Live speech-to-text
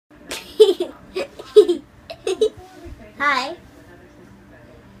Hi,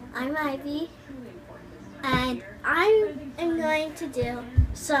 I'm Ivy, and I am going to do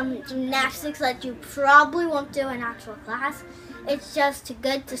some gymnastics that you probably won't do in actual class. It's just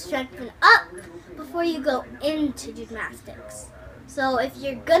good to strengthen up before you go into gymnastics. So if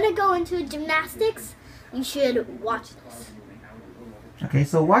you're gonna go into gymnastics, you should watch this. Okay,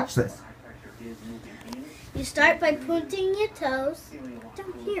 so watch this. You start by pointing your toes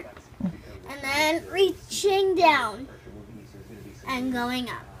down here, and then reaching down and going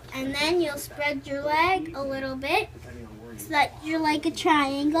up. And then you'll spread your leg a little bit so that you're like a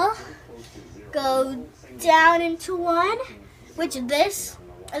triangle. Go down into one, which this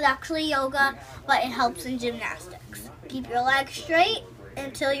is actually yoga, but it helps in gymnastics. Keep your leg straight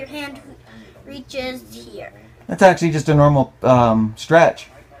until your hand reaches here. That's actually just a normal stretch.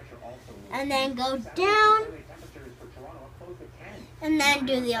 And then go down, and then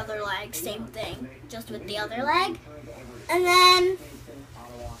do the other leg, same thing, just with the other leg. And then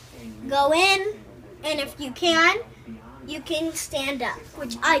go in, and if you can stand up,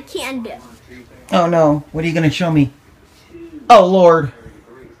 which I can do. Oh no, what are you going to show me? Oh Lord,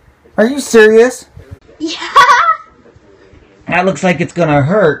 are you serious? Yeah! That looks like it's going to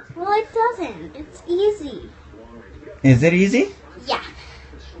hurt. Well, it doesn't. It's easy. Is it easy? Yeah.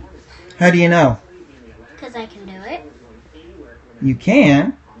 How do you know? Because I can do it. You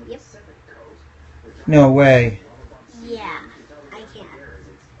can? Yep. No way. Yeah, I can.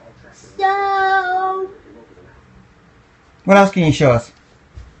 So, What else can you show us?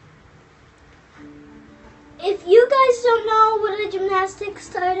 if you guys don't know what a gymnastics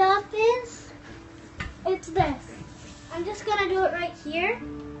start-off is, it's this. I'm just going to do it right here.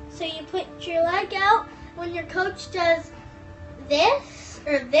 So you put your leg out. When your coach does this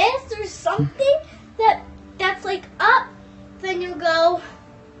or something that's like up, then you'll go,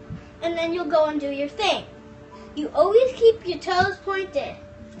 and then you'll go and do your thing. You always keep your toes pointed.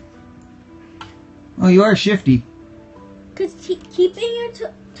 Oh, you are shifty. Because keeping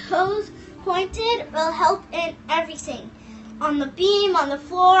your toes pointed will help in everything. On the beam, on the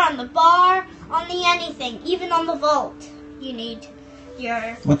floor, on the bar, on the anything, even on the vault. You need your...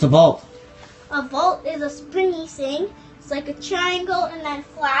 What's a vault? A vault is a springy thing. It's like a triangle and then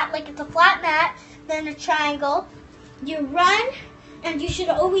flat, like it's a flat mat, then a triangle. You run, and you should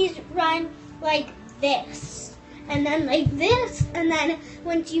always run like this. And then like this, and then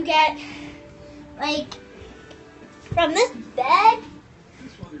once you get like from this bed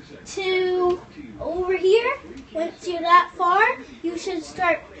to over here, once you're that far, you should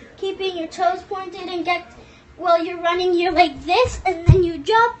start keeping your toes pointed and while you're running, you're like this, and then you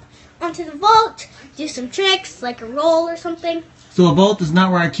jump onto the vault, do some tricks, like a roll or something. So a vault is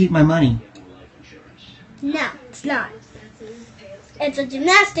not where I keep my money. No, it's not. It's a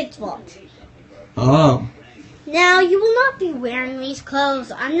gymnastics vault. Oh. Now, you will not be wearing these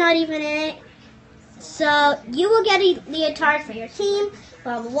clothes. I'm not even in it. So, you will get a leotard for your team,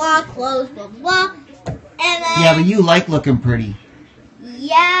 blah, blah, blah, clothes, blah, blah, blah. And then... Yeah, but you like looking pretty.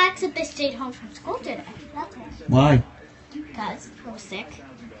 Yeah, except I stayed home from school today. That's why. Why? Because I was sick.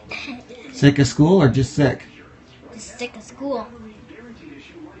 Sick of school or just sick? Just sick of school.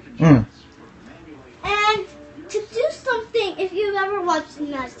 Mm. And to do something, if you've ever watched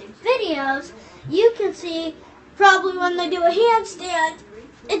gymnastics videos, you can see probably when they do a handstand,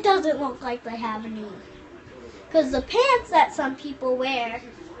 it doesn't look like they have a knee. Because the pants that some people wear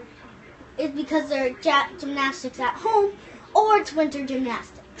is because they're gymnastics at home, or it's winter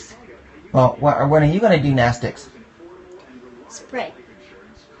gymnastics. Well, when are you going to do gymnastics? Spring.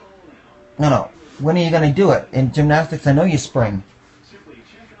 No. When are you going to do it? In gymnastics, I know you spring.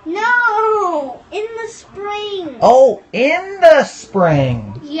 No! In the spring. Oh, in the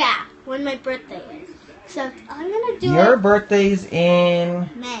spring. Yeah, when my birthday is. So I'm going to do Your it birthday's in...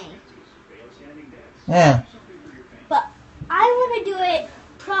 May. Yeah. But I want to do it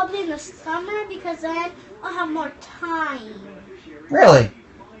probably in the summer because then I'll have more time. Really?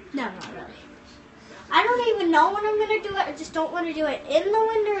 No, not really. I don't even know when I'm going to do it. I just don't want to do it in the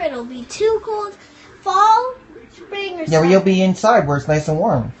winter. It'll be too cold. Fall, spring, or Yeah, summer. well, you'll be inside where it's nice and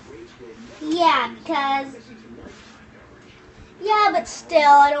warm. Yeah, because... Yeah, but still,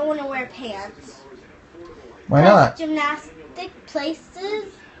 I don't want to wear pants. Why not? Gymnastic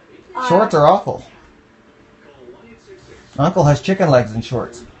places are... Shorts are awful. Uncle has chicken legs and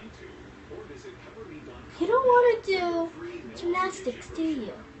shorts. You don't want to do gymnastics, do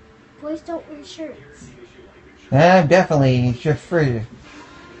you? Boys don't wear shirts. I'm definitely free.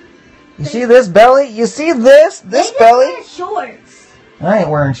 You see this belly? You see this? This They belly? wear shorts. I ain't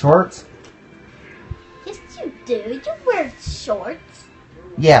wearing shorts. Yes, you do. You wear shorts.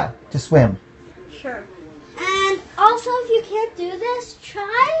 Yeah, to swim. Sure. And also, if you can't do this,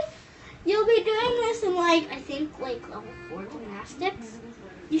 you'll be doing this in I think level 4 gymnastics.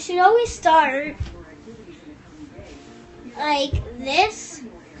 You should always start like this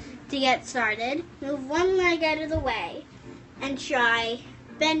to get started. Move one leg out of the way and try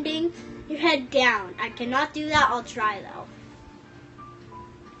bending your head down. I cannot do that. I'll try though.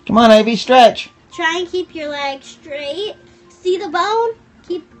 Come on, Ivy, stretch. Try and keep your leg straight. See the bone?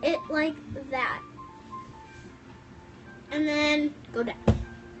 Keep it like that. And then go down.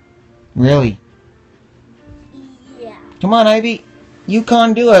 Really? Yeah. Come on, Ivy. You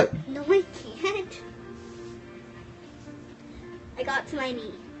can't do it. No, I can't. I got to my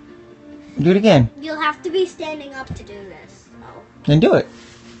knee. Do it again. You'll have to be standing up to do this. Oh, Then do it.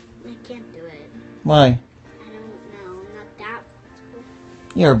 I can't do it. Why? I don't know. I'm not that flexible.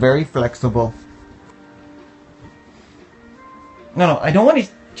 You're very flexible. No, I don't want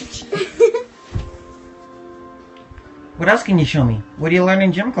to... What else can you show me? What do you learn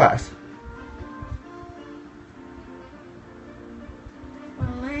in gym class?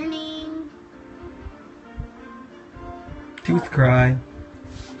 We're learning. Tooth cry.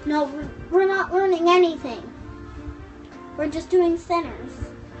 No, we're not learning anything. We're just doing centers.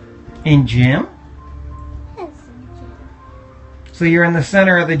 In gym? Yes. So you're in the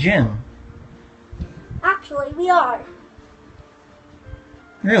center of the gym. Actually, we are.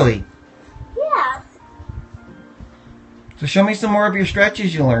 Really? Yeah. So show me some more of your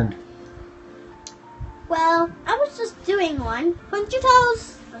stretches you learned. Well, I was just doing one. Point your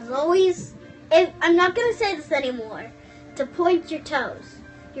toes. As always, I'm not going to say this anymore. To point your toes.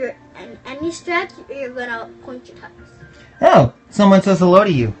 In any stretch, you're going to point your toes. Oh, someone says hello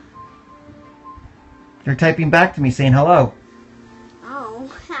to you. They're typing back to me saying hello. Oh,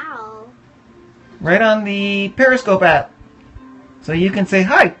 how? Right on the Periscope app. So you can say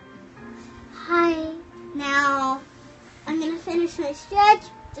hi. Hi. Now, I'm going to finish my stretch.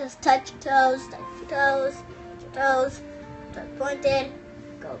 Just touch your toes, touch your toes, touch your toes, touch pointed,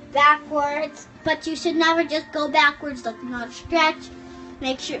 go backwards. But you should never just go backwards. That's not a stretch.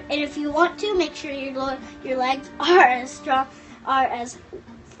 Make sure, and if you want to, make sure your legs are as strong, are as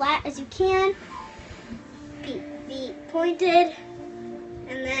flat as you can. Be pointed,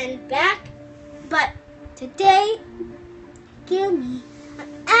 and then back. But today, I'm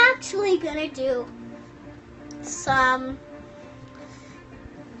actually gonna do some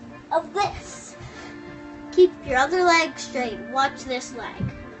of this. Keep your other leg straight. Watch this leg.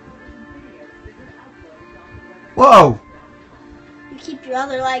 Whoa! You keep your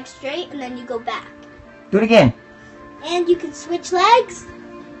other leg straight and then you go back. Do it again. And you can switch legs.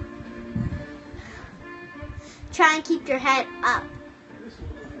 Try and keep your head up.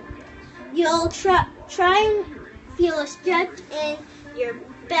 You'll try and feel a stretch in your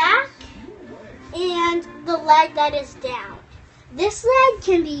back and the leg that is down. This leg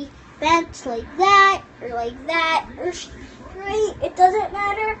can be bent like that or straight. It doesn't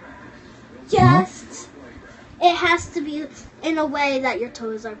matter. Just it has to be in a way that your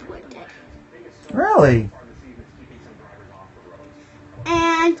toes are pointed. Really?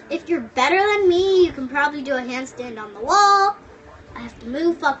 And if you're better than me, you can probably do a handstand on the wall. I have to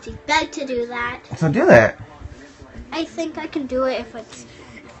move Foxy's bed to do that. So do that. I think I can do it if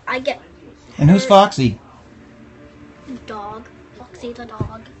I get. And who's Foxy? Dog. Foxy the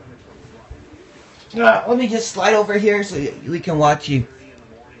dog. Let me just slide over here so we can watch you.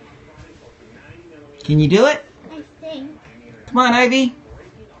 Can you do it? I think. Come on, Ivy.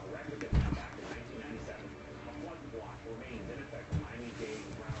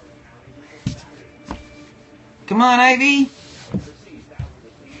 Come on, Ivy.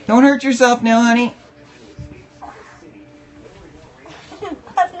 Don't hurt yourself now, honey.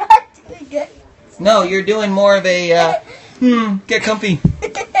 I'm not doing it. No, you're doing more of a, get comfy.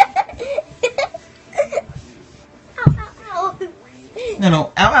 Ow.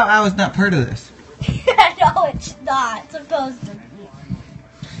 No, ow is not part of this. No, it's not supposed to be.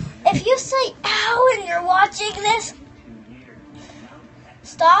 If you say ow and you're watching this,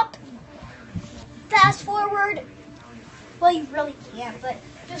 stop, fast forward. Well, you really can't, but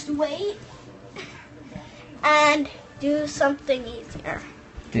just wait and do something easier.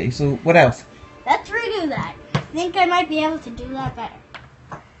 Okay, so what else? Let's redo that. I think I might be able to do that better.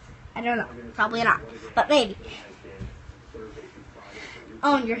 I don't know. Probably not, but maybe.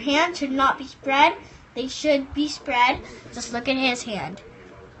 Oh, and your hands should not be spread. They should be spread. Just look at his hand.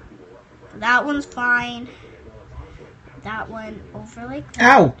 That one's fine. That one over like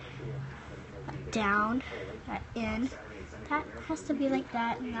that. Ow! Down. That in. That has to be like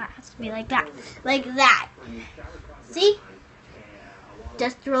that, and that has to be like that. Like that. See?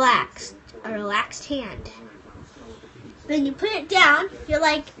 just relaxed. A relaxed hand. Then you put it down, you're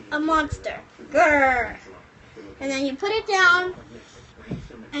like a monster. Grr. And then you put it down,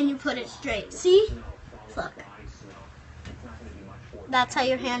 and you put it straight. See? Look. That's how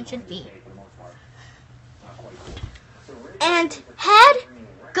your hand should be. And head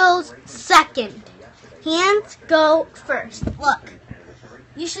goes second. Hands go first. Look.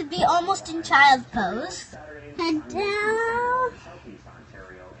 You should be almost in child's pose. Head down.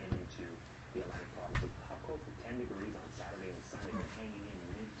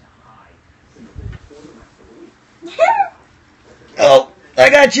 Oh, I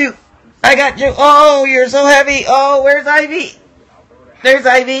got you. I got you. Oh, you're so heavy. Oh, where's Ivy? There's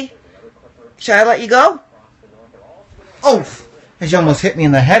Ivy. Should I let you go? Oh, she almost hit me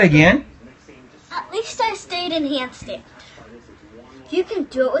in the head again. At least I stayed in handstand. If you can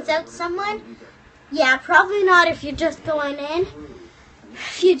do it without someone, yeah, probably not if you're just going in.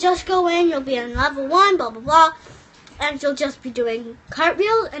 If you just go in, you'll be on level 1, blah, blah, blah, and you'll just be doing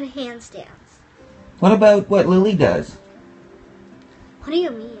cartwheels and handstands. What about what Lily does? What do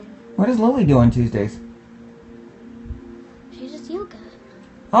you mean? What does Lily do on Tuesdays? She does yoga.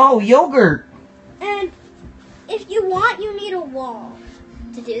 Oh, yogurt. And if you want, you need a wall.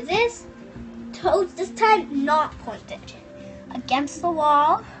 To do this, toes this time not pointed. Against the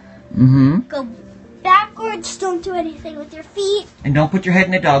wall. Mm-hmm. Go backwards, don't do anything with your feet. And don't put your head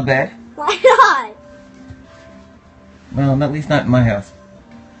in a dog bed. Why not? Well, at least not in my house.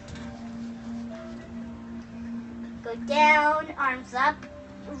 Go down, arms up,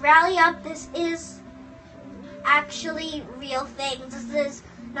 rally up. This is actually real thing. This is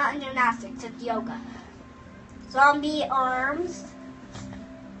not in gymnastics, it's yoga. Zombie arms.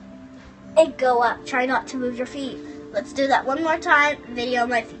 And go up. Try not to move your feet. Let's do that one more time. Video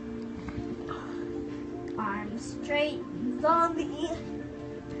my feet. Arms straight. Zombie.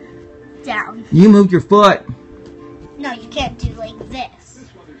 Down. You moved your foot. No, you can't do like this.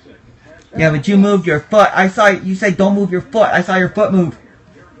 Yeah, but you moved your foot. I saw you say don't move your foot. I saw your foot move.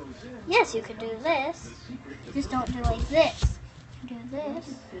 Yes, you could do this. Just don't do like this. Do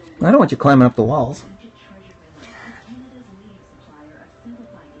this. I don't want you climbing up the walls.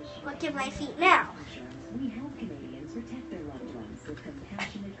 Look at my feet now.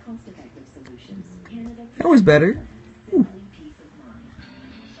 That was better. Ooh.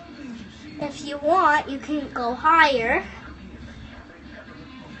 If you want, you can go higher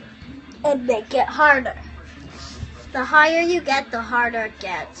and make it harder. The higher you get, the harder it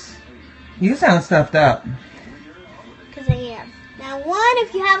gets. You sound stuffed up. Because I am. Now, one,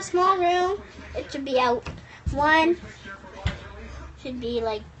 if you have a small room, it should be out. One should be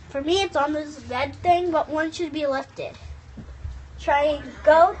like, for me, it's on this red thing, but one should be lifted. Try and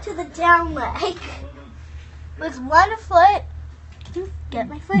go to the down leg with one foot. Can you get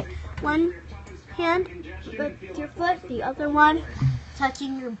my foot? One hand with your foot, the other one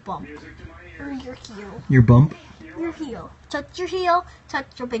touching your bump or your heel. Your bump? Your heel. Touch your heel, touch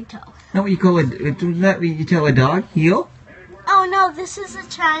your big toe. Not what you call it. Isn't that what you tell a dog? Heel? Oh no, this is a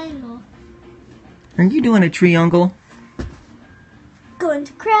triangle. Are you doing a triangle? Go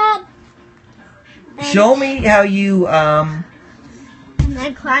into crab. Show me how you And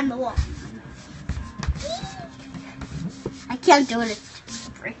then climb the wall. I can't do it. It's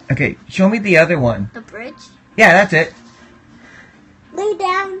a bridge. Okay, show me the other one. The bridge. Yeah, that's it. Lay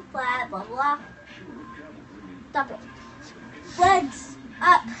down, flat, blah, blah. Double. Legs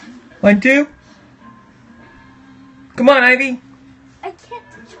up. 1, 2. Come on, Ivy. I can't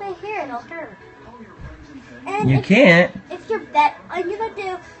touch my hair, it'll hurt. And You can't. If you're I'm gonna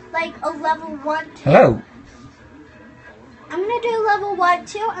do like a level 1, 2. Hello. I'm gonna do level 1,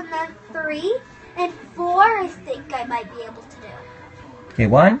 2, and then 3 and 4. I think I might be able to do. Okay,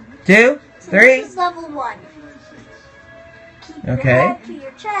 1, 2, So 3. this is level 1. Keep your Okay. head to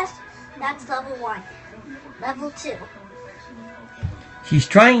your chest. That's level 1. Level 2. She's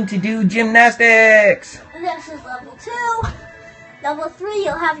trying to do gymnastics. This is level 2. Level 3,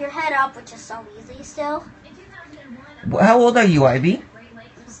 you'll have your head up, which is so easy still. How old are you, Ivy?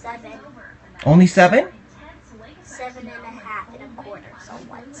 7. Only 7? 7 and a half and a quarter, so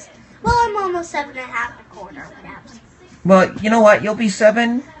once. Well, I'm almost 7 and a half and a quarter, perhaps. Well, you know what? You'll be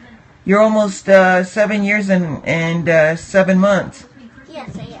 7. You're almost 7 years and 7 months.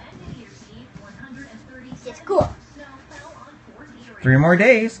 Yes, I am. It's cool. 3 more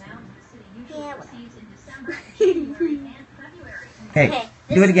days. Yeah, well. Hey, Okay,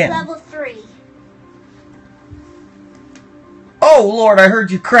 do it again. This is level 3. Oh, Lord, I heard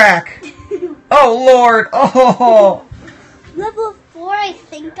you crack. Oh, Lord. Oh. Level 4, I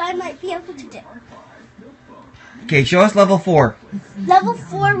think I might be able to do. Okay, show us level 4. Level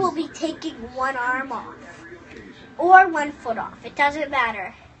 4 will be taking one arm off. Or one foot off. It doesn't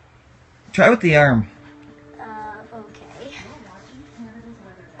matter. Try with the arm. Okay.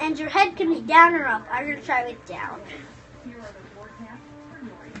 And your head can be down or up. I'm going to try with down.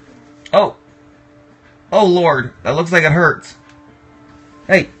 Oh. Oh, Lord. That looks like it hurts.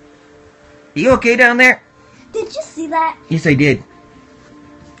 Hey. You okay down there? Did you see that? Yes, I did.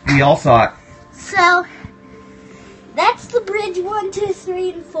 We all saw it. So, that's the bridge 1, 2,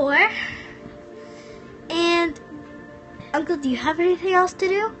 3, and 4. And, Uncle, do you have anything else to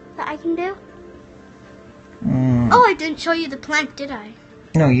do that I can do? Oh, I didn't show you the plank, did I?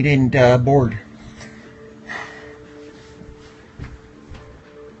 No, you didn't board.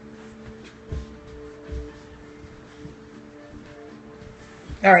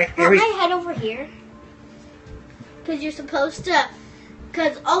 All right, here we I head over here? Because you're supposed to,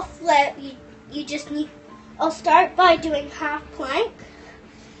 because I'll flip, you just need, I'll start by doing half plank.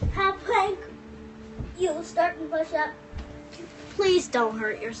 Half plank, you'll start and push up. Please don't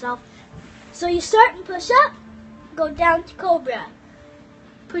hurt yourself. So you start and push up, go down to cobra.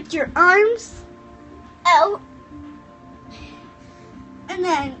 Put your arms out, and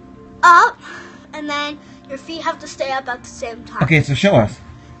then up, and then your feet have to stay up at the same time. Okay, so show us.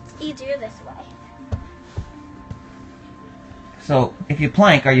 It's easier this way. So, if you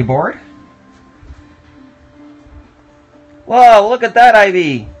plank, are you bored? Whoa, look at that,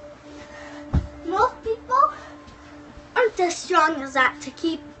 Ivy. Most people aren't as strong as that to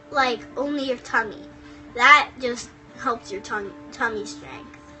keep, like, only your tummy. That just helps your tummy strength.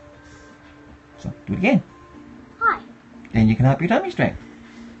 So, do it again. Hi. Then you can help your tummy strength.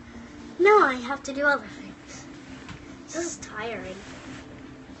 No, I have to do other things. This is tiring.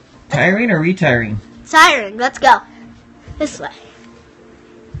 Tiring or retiring? Tiring. Let's go. This way.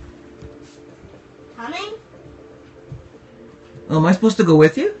 Coming? Oh, am I supposed to go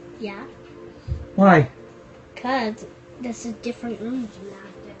with you? Yeah. Why? Because this is different room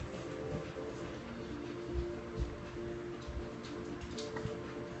gymnastics.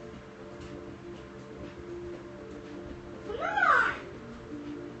 Come on!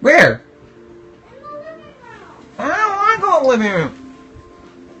 Where? In the living room. I don't want to go in the living room.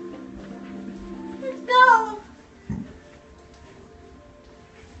 Let's go.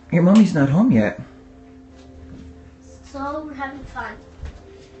 Your mommy's not home yet. So we're having fun.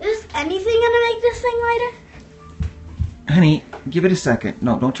 Is anything gonna make this thing lighter? Honey, give it a second.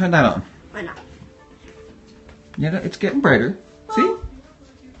 No, don't turn that on. Why not? Yeah, it's getting brighter. See? Oh.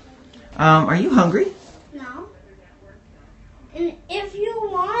 Are you hungry? No. And if you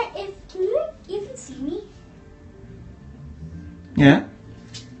want, can you even see me? Yeah.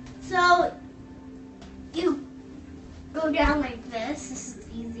 So you go down like this. This is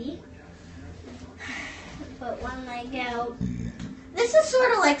easy. Put one leg out. This is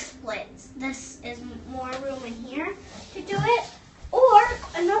sort of like splits. This is more room in here to do it. Or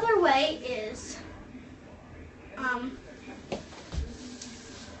another way is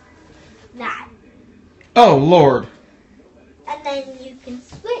that. Oh, Lord. And then you can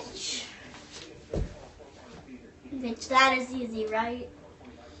switch. Which that is easy, right?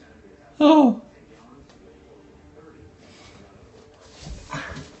 Oh.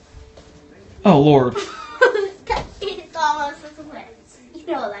 Oh, Lord. It's almost a split. You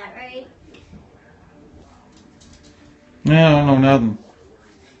know that, right? No, I don't know nothing.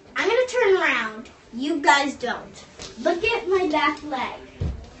 I'm going to turn around. You guys don't. Look at my back leg.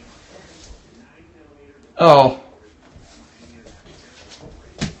 Oh.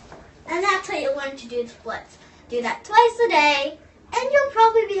 And that's how you learn to do the splits. Do that twice a day, and you'll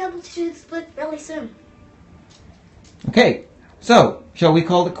probably be able to do the split really soon. Okay, so, shall we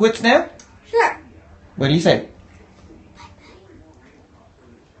call it quits now? Sure. What do you say?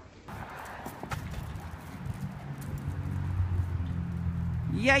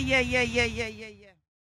 Yeah.